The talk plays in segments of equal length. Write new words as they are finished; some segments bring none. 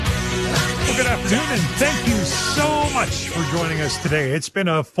afternoon, and thank you so much for joining us today. It's been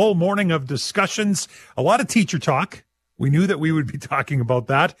a full morning of discussions, a lot of teacher talk. We knew that we would be talking about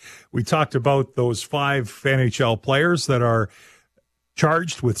that. We talked about those 5 NHL players that are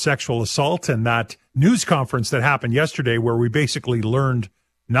charged with sexual assault and that news conference that happened yesterday where we basically learned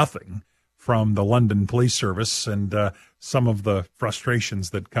nothing from the London Police Service and some of the frustrations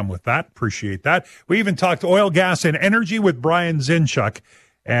that come with that. Appreciate that. We even talked oil, gas, and energy with Brian Zinchuk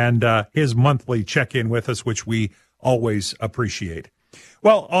and his monthly check-in with us, which we always appreciate.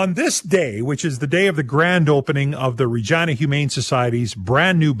 Well, on this day, which is the day of the grand opening of the Regina Humane Society's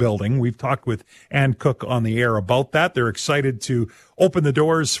brand new building, we've talked with Ann Cook on the air about that. They're excited to open the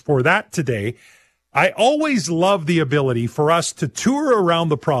doors for that today. I always love the ability for us to tour around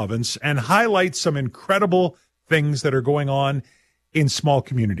the province and highlight some incredible things that are going on in small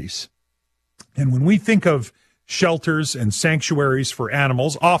communities. And when we think of shelters and sanctuaries for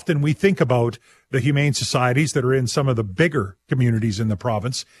animals, often we think about the humane societies that are in some of the bigger communities in the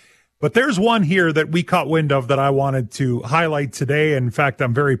province. But there's one here that we caught wind of that I wanted to highlight today. In fact,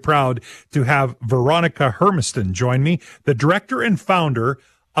 I'm very proud to have Veronica Hermiston join me, the director and founder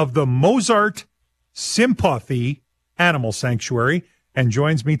of the Mozart Sympawthy Animal Sanctuary, and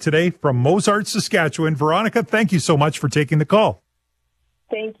joins me today from Mozart, Saskatchewan. Veronica, thank you so much for taking the call.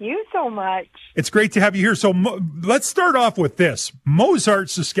 Thank you so much. It's great to have you here. So let's start off with this. Mozart,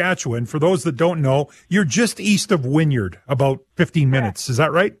 Saskatchewan, for those that don't know, you're just east of Wynyard, about 15 minutes. Is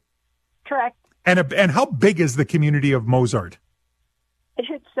that right? Correct. And how big is the community of Mozart? It's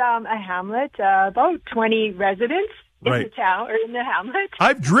a hamlet, about 20 residents in the town or in the hamlet.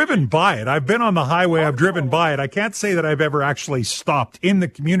 I've driven by it. I've been on the highway. I've driven by it. I can't say that I've ever actually stopped in the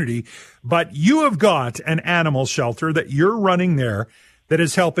community, but you have got an animal shelter that you're running there that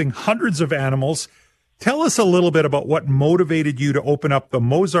is helping hundreds of animals. Tell us a little bit about what motivated you to open up the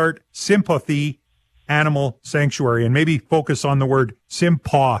Mozart Sympawthy Animal Sanctuary, and maybe focus on the word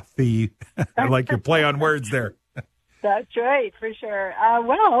sympathy. I like your play on words there. That's right, for sure.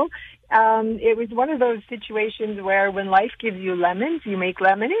 It was one of those situations where when life gives you lemons, you make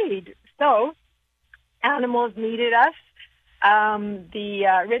lemonade. So animals needed us. The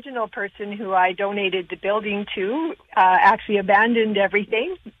original person who I donated the building to actually abandoned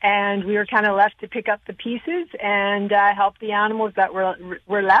everything, and we were kind of left to pick up the pieces and help the animals that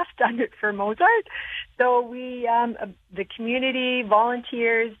were left for Mozart. So we, the community,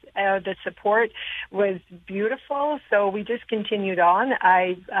 volunteers, the support was beautiful. So we just continued on.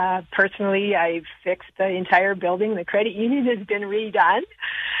 I fixed the entire building. The credit union has been redone,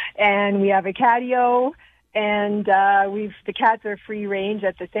 and we have a catio. And the cats are free range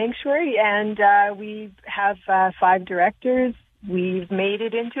at the sanctuary, and we have 5 directors. We've made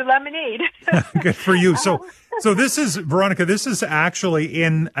it into lemonade. Good for you. So this is, Veronica, this is actually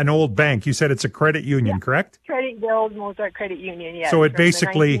in an old bank. You said it's a credit union, correct? The old Mozart Credit Union, yes. So it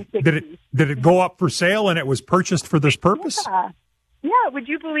basically, did it go up for sale and it was purchased for this purpose? Yeah, would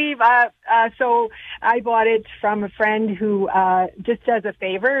you believe? So I bought it from a friend who, just as a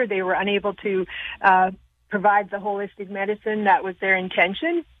favor, they were unable to provide the holistic medicine that was their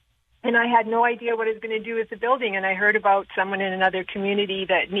intention. And I had no idea what it was going to do with the building. And I heard about someone in another community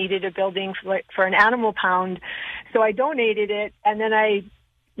that needed a building for an animal pound. So I donated it. And then I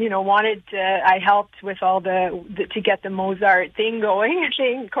helped with all to get the Mozart thing going,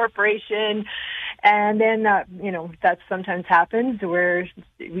 corporation. And then, that sometimes happens where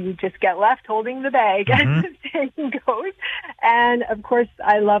you just get left holding the bag, as the saying goes. And, of course,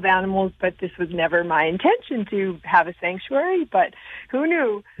 I love animals, but this was never my intention to have a sanctuary. But who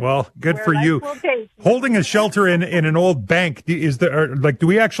knew? Well, good for you. Holding a shelter in an old bank, do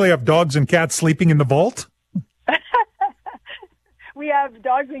we actually have dogs and cats sleeping in the vault? We have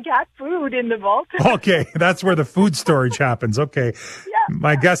dogs and cat food in the vault. Okay, that's where the food storage happens. Okay. Yeah.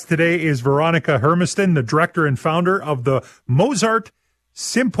 My guest today is Veronica Hermiston, the director and founder of the Mozart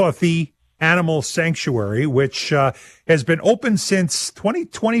Sympawthy Animal Sanctuary, which has been open since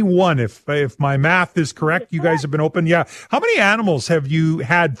 2021, if my math is correct. You guys have been open. Yeah. How many animals have you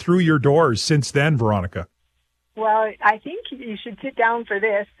had through your doors since then, Veronica? Well, I think you should sit down for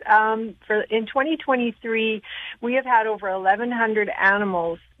this. In 2023, we have had over 1,100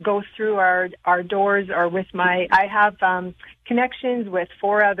 animals go through our doors, or I have connections with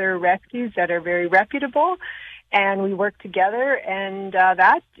 4 other rescues that are very reputable, and we work together, and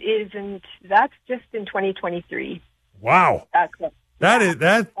that's just in 2023. Wow.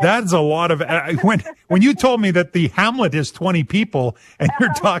 That's a lot of, when you told me that the hamlet is 20 people and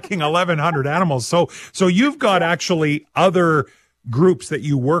you're talking 1,100 animals. So you've got actually other groups that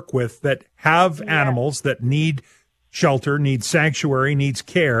you work with that have animals that need shelter, needs sanctuary, needs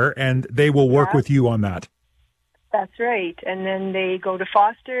care, and they will work with you on that. That's right. And then they go to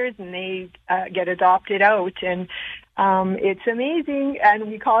fosters and they get adopted out. And it's amazing. And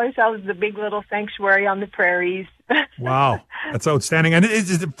we call ourselves the Big Little Sanctuary on the Prairies. Wow. That's outstanding. And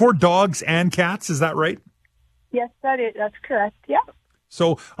is it for dogs and cats? Is that right? Yes, that's correct. Yeah.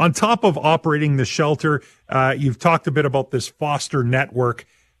 So on top of operating the shelter, you've talked a bit about this foster network.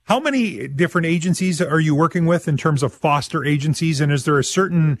 How many different agencies are you working with in terms of foster agencies? And is there a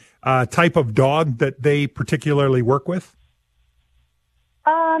certain type of dog that they particularly work with?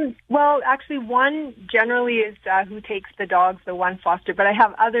 Well, actually, one generally is who takes the dogs, the one foster. But I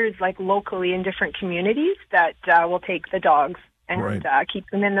have others like locally in different communities that will take the dogs and keep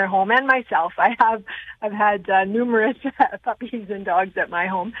them in their home. And myself, I've had numerous puppies and dogs at my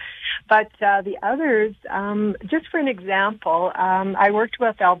home. But the others, just for an example, I worked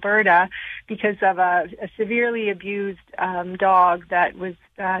with Alberta because of a severely abused dog that was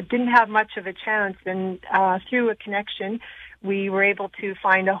didn't have much of a chance, and through a connection, we were able to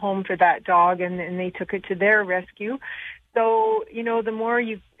find a home for that dog, and they took it to their rescue. So, the more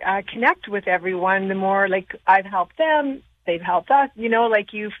you connect with everyone, the more, like, I've helped them, they've helped us,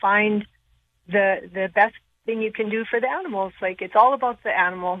 you find the best thing you can do for the animals. Like, it's all about the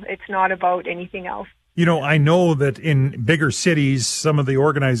animal. It's not about anything else. I know that in bigger cities, some of the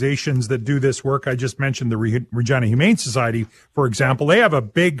organizations that do this work, I just mentioned the Regina Humane Society, for example, they have a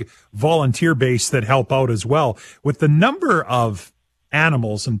big volunteer base that help out as well. With the number of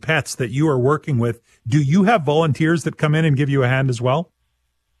animals and pets that you are working with, do you have volunteers that come in and give you a hand as well?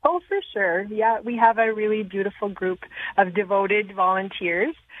 Oh, for sure. Yeah, we have a really beautiful group of devoted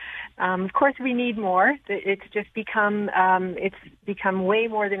volunteers. Of course, we need more. It's just become way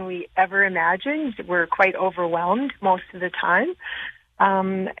more than we ever imagined. We're quite overwhelmed most of the time.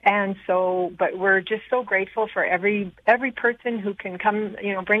 But we're just so grateful for every person who can come,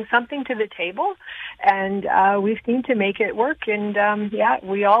 bring something to the table, and we seem to make it work. And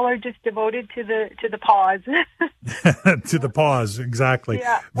we all are just devoted to the paws. To the paws, exactly.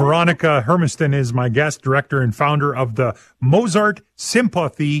 Yeah. Veronica Hermiston is my guest, director and founder of the Mozart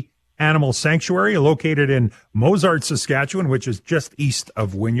Sympawthy Animal Sanctuary, located in Mozart, Saskatchewan, which is just east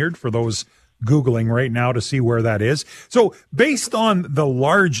of Wynyard, for those Googling right now to see where that is. So based on the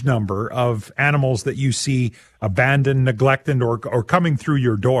large number of animals that you see abandoned, neglected, or coming through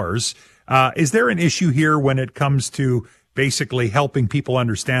your doors, is there an issue here when it comes to basically helping people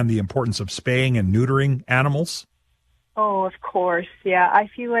understand the importance of spaying and neutering animals? Oh, of course. Yeah.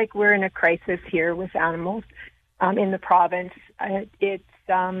 I feel like we're in a crisis here with animals in the province. It's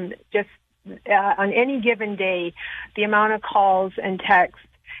just on any given day, the amount of calls and texts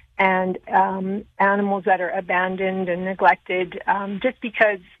and animals that are abandoned and neglected, just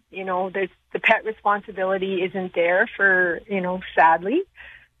because, the pet responsibility isn't there for, sadly.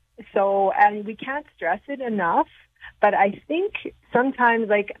 So, and we can't stress it enough. But I think sometimes,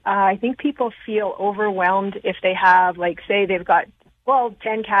 I think people feel overwhelmed if they have, say they've got,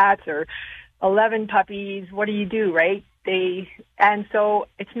 10 cats or 11 puppies. What do you do, right? And so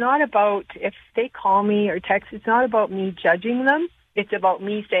it's not about, if they call me or text, it's not about me judging them. It's about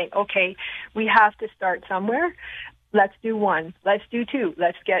me saying, okay, we have to start somewhere. Let's do one. Let's do two.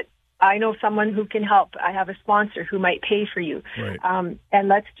 I know someone who can help. I have a sponsor who might pay for you. Right. And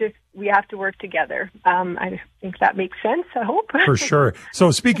we have to work together. I think that makes sense, I hope. For sure.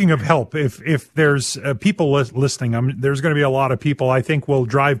 So speaking of help, if there's people listening, there's going to be a lot of people, I think, will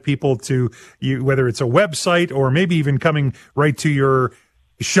drive people to you, whether it's a website or maybe even coming right to your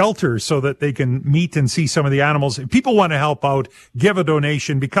shelter so that they can meet and see some of the animals. If people want to help out, give a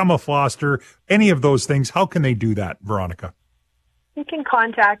donation, become a foster, any of those things, how can they do that, Veronica? You can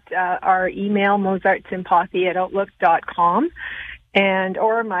contact our email, mozartsympawthy@outlook.com,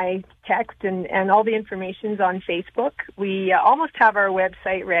 or my text, and all the information's on Facebook. We almost have our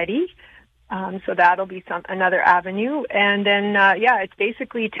website ready, so that'll be another avenue. And then, it's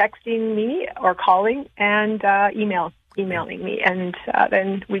basically texting me or calling and emailing me, and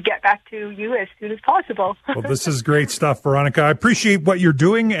then we get back to you as soon as possible. Well, this is great stuff, Veronica. I appreciate what you're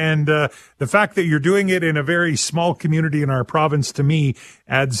doing, and the fact that you're doing it in a very small community in our province, to me,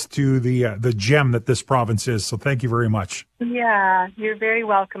 adds to the gem that this province is. So thank you very much. Yeah, you're very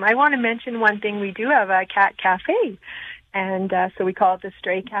welcome. I want to mention one thing. We do have a cat cafe. And so we call it the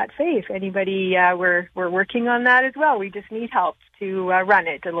Stray Cat Cafe. If anybody, we're working on that as well. We just need help to run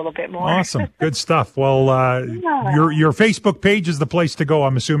it a little bit more. Awesome. Good stuff. Well, your Facebook page is the place to go,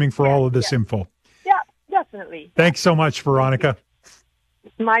 I'm assuming, for all of this info. Yeah, definitely. Thanks so much, Veronica.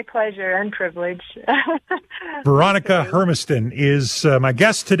 My pleasure and privilege. Veronica Hermiston is my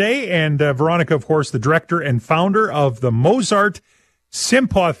guest today, and Veronica, of course, the director and founder of the Mozart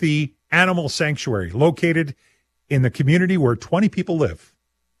Sympawthy Animal Sanctuary, located in the community where 20 people live,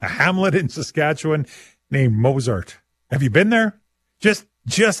 a hamlet in Saskatchewan named Mozart. Have you been there? Just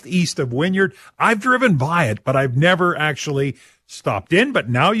east of Wynyard. I've driven by it, but I've never actually stopped in, but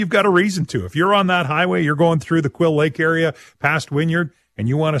now you've got a reason to. If you're on that highway, you're going through the Quill Lake area past Wynyard, and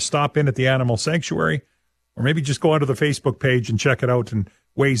you want to stop in at the Animal Sanctuary, or maybe just go onto the Facebook page and check it out and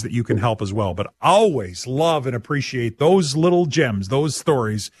ways that you can help as well. But always love and appreciate those little gems, those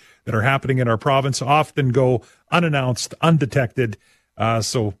stories that are happening in our province, often go unannounced, undetected.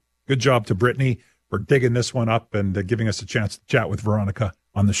 So good job to Brittany for digging this one up and giving us a chance to chat with Veronica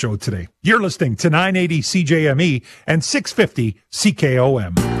on the show today. You're listening to 980 CJME and 650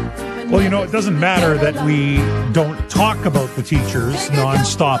 CKOM. Well, you know, it doesn't matter that we don't talk about the teachers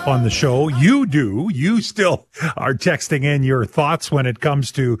nonstop on the show. You do. You still are texting in your thoughts when it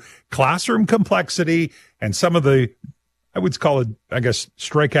comes to classroom complexity and some of the, I would call it, I guess,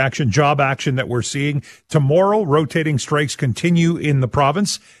 strike action, job action that we're seeing. Tomorrow, rotating strikes continue in the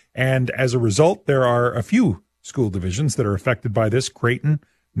province. And as a result, there are a few school divisions that are affected by this. Creighton,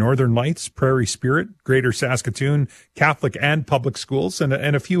 Northern Lights, Prairie Spirit, Greater Saskatoon, Catholic and public schools, and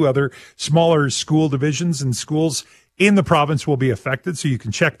a few other smaller school divisions and schools in the province will be affected. So you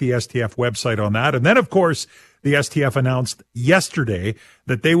can check the STF website on that. And then, of course, the STF announced yesterday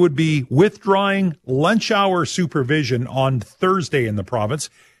that they would be withdrawing lunch hour supervision on Thursday in the province.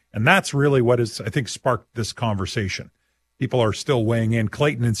 And that's really what has, I think, sparked this conversation. People are still weighing in.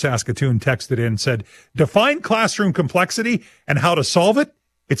 Clayton in Saskatoon texted in and said, define classroom complexity and how to solve it.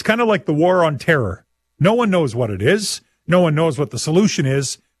 It's kind of like the war on terror. No one knows what it is. No one knows what the solution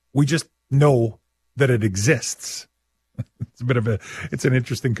is. We just know that it exists. It's an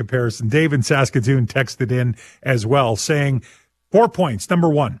interesting comparison. Dave in Saskatoon texted in as well saying 4 points. Number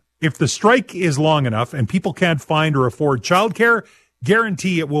one, if the strike is long enough and people can't find or afford childcare,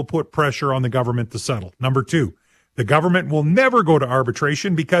 guarantee it will put pressure on the government to settle. Number two, the government will never go to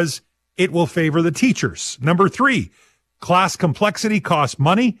arbitration because it will favor the teachers. Number three, class complexity costs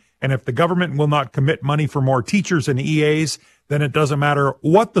money, and if the government will not commit money for more teachers and EAs, then it doesn't matter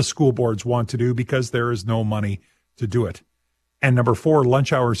what the school boards want to do because there is no money to do it. And number four,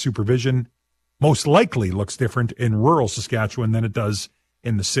 lunch hour supervision most likely looks different in rural Saskatchewan than it does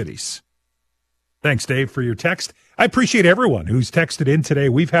in the cities. Thanks, Dave, for your text. I appreciate everyone who's texted in today.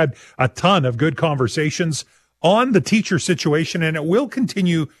 We've had a ton of good conversations on the teacher situation, and it will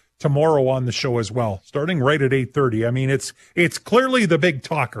continue tomorrow on the show as well, starting right at 8:30. I mean, it's clearly the big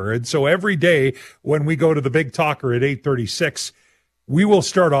talker. And so every day when we go to the big talker at 8:36, we will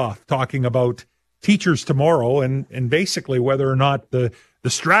start off talking about teachers tomorrow and basically whether or not the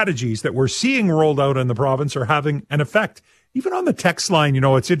strategies that we're seeing rolled out in the province are having an effect. Even on the text line, you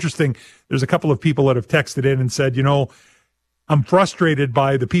know, it's interesting. There's a couple of people that have texted in and said, you know, I'm frustrated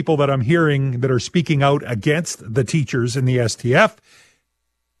by the people that I'm hearing that are speaking out against the teachers in the STF.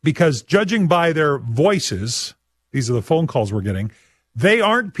 Because judging by their voices, these are the phone calls we're getting, they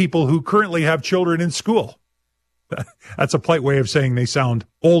aren't people who currently have children in school. That's a polite way of saying they sound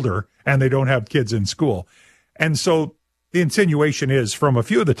older and they don't have kids in school. And so the insinuation is from a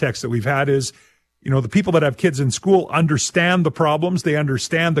few of the texts that we've had is, you know, the people that have kids in school understand the problems. They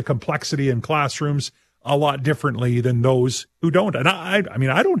understand the complexity in classrooms a lot differently than those who don't. And I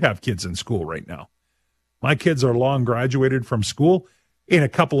mean, I don't have kids in school right now. My kids are long graduated from school. In a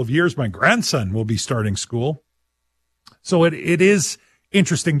couple of years, my grandson will be starting school. So it is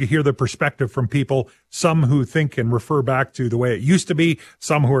interesting to hear the perspective from people, some who think and refer back to the way it used to be,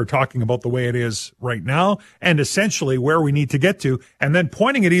 some who are talking about the way it is right now, and essentially where we need to get to, and then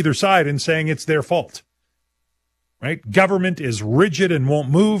pointing at either side and saying it's their fault. Right? Government is rigid and won't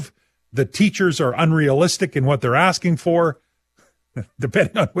move. The teachers are unrealistic in what they're asking for.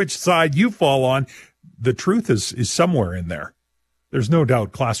 Depending on which side you fall on, the truth is somewhere in there. There's no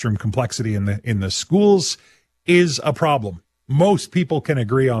doubt classroom complexity in the schools is a problem. Most people can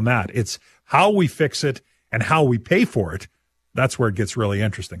agree on that. It's how we fix it and how we pay for it. That's where it gets really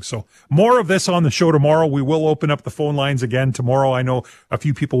interesting. So more of this on the show tomorrow. We will open up the phone lines again tomorrow. I know a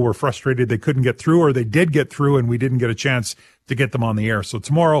few people were frustrated they couldn't get through, or they did get through and we didn't get a chance to get them on the air. So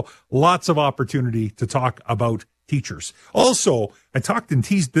tomorrow, lots of opportunity to talk about teachers. Also, I talked and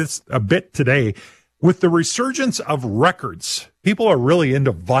teased this a bit today. With the resurgence of records, people are really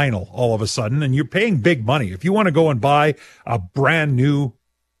into vinyl all of a sudden, and you're paying big money. If you want to go and buy a brand new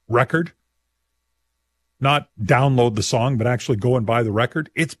record, not download the song, but actually go and buy the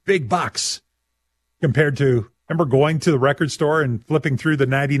record, it's big bucks compared to Remember going to the record store and flipping through the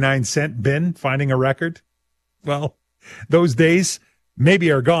 99-cent bin, finding a record? Well, those days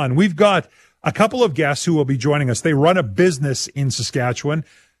maybe are gone. We've got a couple of guests who will be joining us. They run a business in Saskatchewan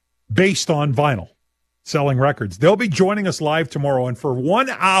based on vinyl, selling records. They'll be joining us live tomorrow, and for 1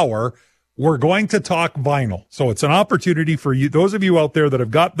 hour, we're going to talk vinyl. So it's an opportunity for you, those of you out there that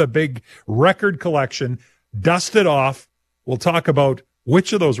have got the big record collection, dust it off. We'll talk about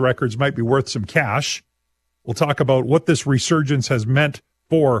which of those records might be worth some cash. We'll talk about what this resurgence has meant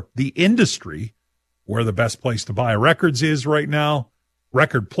for the industry, where the best place to buy records is right now,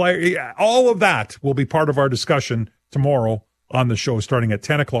 record player. All of that will be part of our discussion tomorrow on the show starting at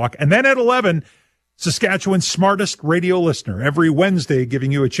 10 o'clock. And then at 11, Saskatchewan's smartest radio listener, every Wednesday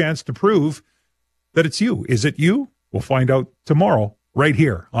giving you a chance to prove that it's you. Is it you? We'll find out tomorrow right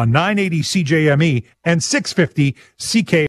here on 980 CJME and 650 CK.